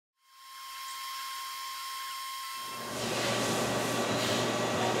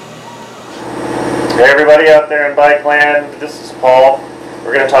Hey everybody out there in bike land, this is Paul.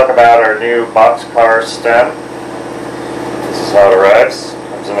 We're going to talk about our new Boxcar Stem. This is how it arrives. It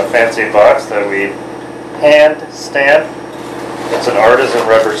comes in a fancy box that we hand stamp. It's an artisan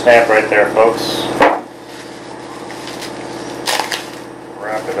rubber stamp right there, folks.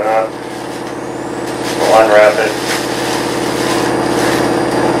 Wrap it up. We'll unwrap it.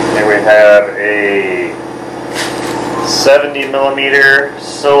 Here we have a 70mm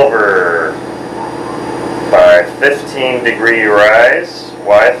silver by 15 degree rise.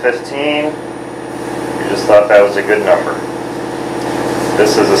 Why 15? We just thought that was a good number.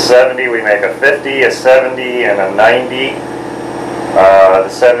 This is a 70. We make a 50, a 70, and a 90. The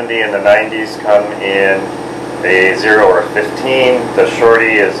 70 and the 90s come in a 0 or a 15. The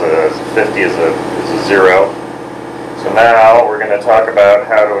shorty is a 50 is a 0. So now we're going to talk about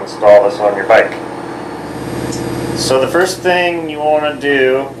how to install this on your bike. So the first thing you want to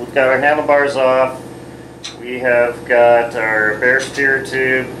do, we've got our handlebars off. We have got our bare steer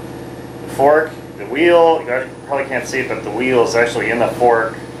tube, the fork, the wheel. You probably can't see it, but the wheel is actually in the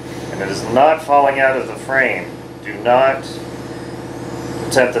fork, and it is not falling out of the frame. Do not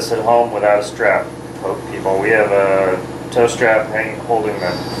attempt this at home without a strap, people. We have a toe strap holding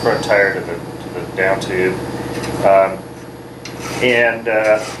the front tire to the down tube. I'm going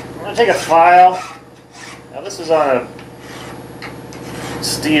to take a file. Now this is on a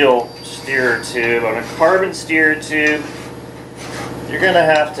steel steer tube. On a carbon steer tube, you're going to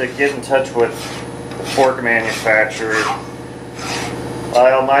have to get in touch with the fork manufacturer.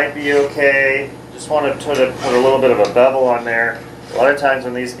 File might be okay. Just want to put a little bit of a bevel on there. A lot of times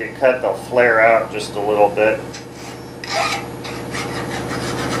when these get cut, they'll flare out just a little bit.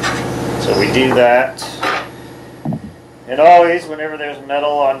 So we do that. And always, whenever there's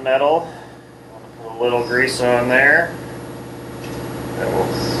metal on metal, put a little grease on there. That will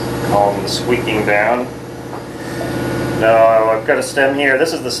calm the squeaking down. Now I've got a stem here.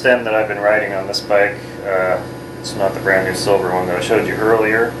 This is the stem that I've been riding on this bike. It's not the brand new silver one that I showed you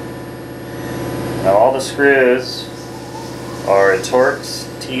earlier. Now all the screws are a Torx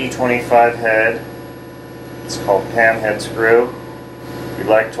T25 head. It's called Pan head screw. If you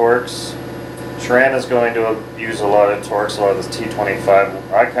like Torx, Sharon is going to use a lot of Torx, a lot of this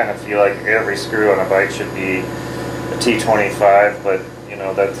T25. I kind of feel like every screw on a bike should be a T25, but you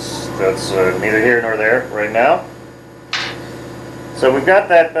know that's neither here nor there right now. So we've got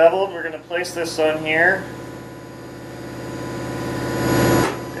that beveled. We're going to place this on here.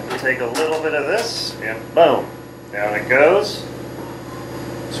 Going to take a little bit of this and boom, down it goes.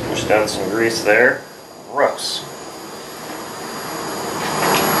 Squished out some grease there. Rooks.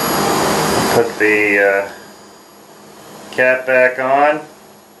 Put the cap back on.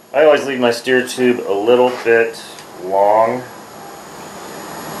 I always leave my steer tube a little bit long.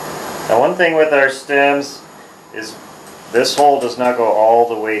 Now one thing with our stems is this hole does not go all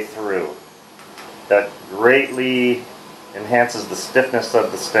the way through. That greatly enhances the stiffness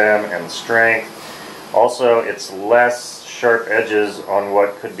of the stem and the strength. Also, it's less sharp edges on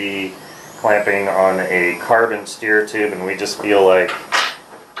what could be clamping on a carbon steer tube, and we just feel like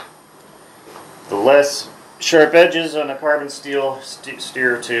the less sharp edges on a carbon steel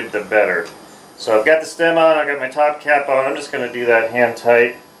steer tube, the better. So I've got the stem on, I've got my top cap on. I'm just going to do that hand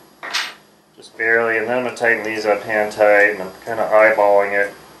tight, just barely, and then I'm going to tighten these up hand tight, and I'm kind of eyeballing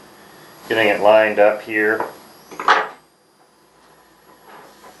it, getting it lined up here.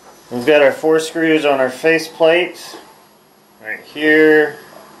 We've got our 4 screws on our faceplate right here.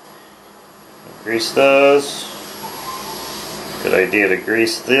 Grease those. Good idea to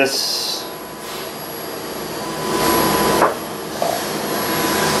grease this.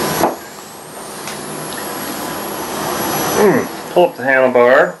 Pull up the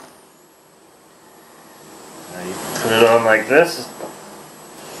handlebar. Now you put it on like this.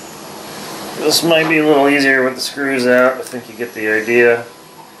 This might be a little easier with the screws out. I think you get the idea.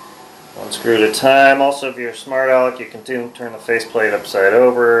 One screw at a time. Also, if you're a smart aleck, you can turn the faceplate upside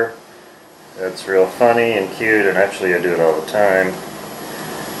over. That's real funny and cute, and actually I do it all the time,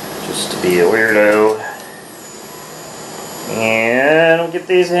 just to be a weirdo. And we'll get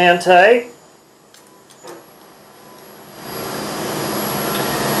these hand tight.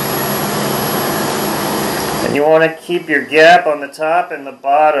 And you want to keep your gap on the top and the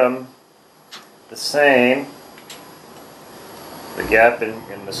bottom the same. The gap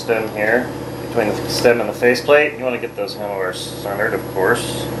in the stem here, between the stem and the faceplate, you want to get those handlebars centered, of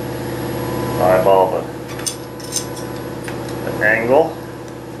course. Eyeball the angle.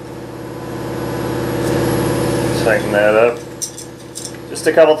 Tighten that up. Just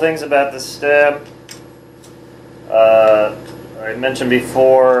a couple things about the stem. I mentioned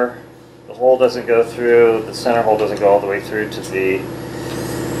before, the hole doesn't go through, the center hole doesn't go all the way through to the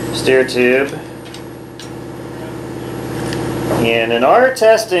steer tube. And in our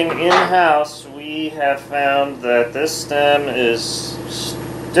testing in-house, we have found that this stem is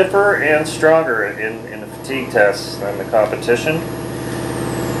stiffer and stronger in the fatigue tests than the competition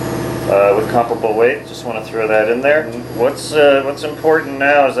with comparable weight. Just want to throw that in there. What's important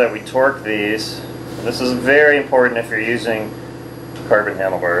now is that we torque these. This is very important if you're using carbon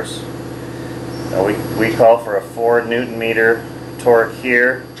handlebars. We call for a 4 Newton meter torque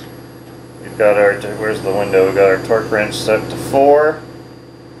here. We've got our, where's the window? We've got our torque wrench set to 4.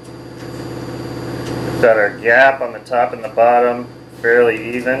 We've got our gap on the top and the bottom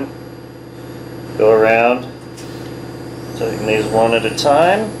fairly even. Go around. Taking these one at a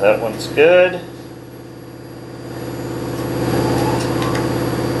time. That one's good.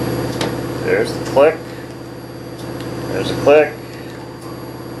 There's the click. There's a click.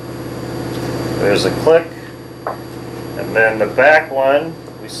 There's a click. And then the back one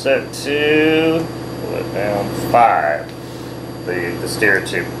we set to, pull it down, 5. The steer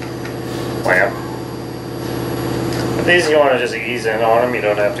tube clamp. But these you want to just ease in on them. You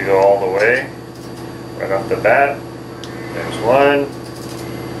don't have to go all the way right off the bat. There's one.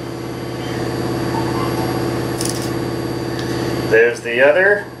 There's the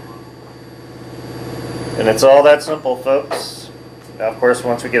other. And it's all that simple, folks. Now, of course,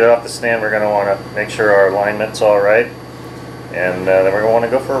 once we get it off the stand, we're going to want to make sure our alignment's all right. And then we're going to want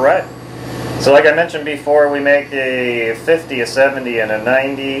to go for a ride. So like I mentioned before, we make a 50, a 70, and a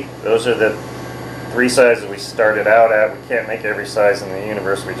 90. Those are the 3 sizes we started out at. We can't make every size in the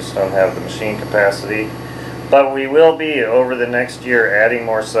universe. We just don't have the machine capacity. But we will be, over the next year, adding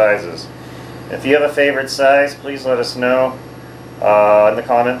more sizes. If you have a favorite size, please let us know in the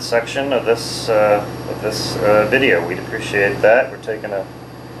comments section of this video. We'd appreciate that. We're taking a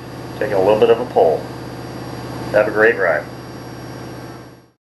little bit of a poll. Have a great ride.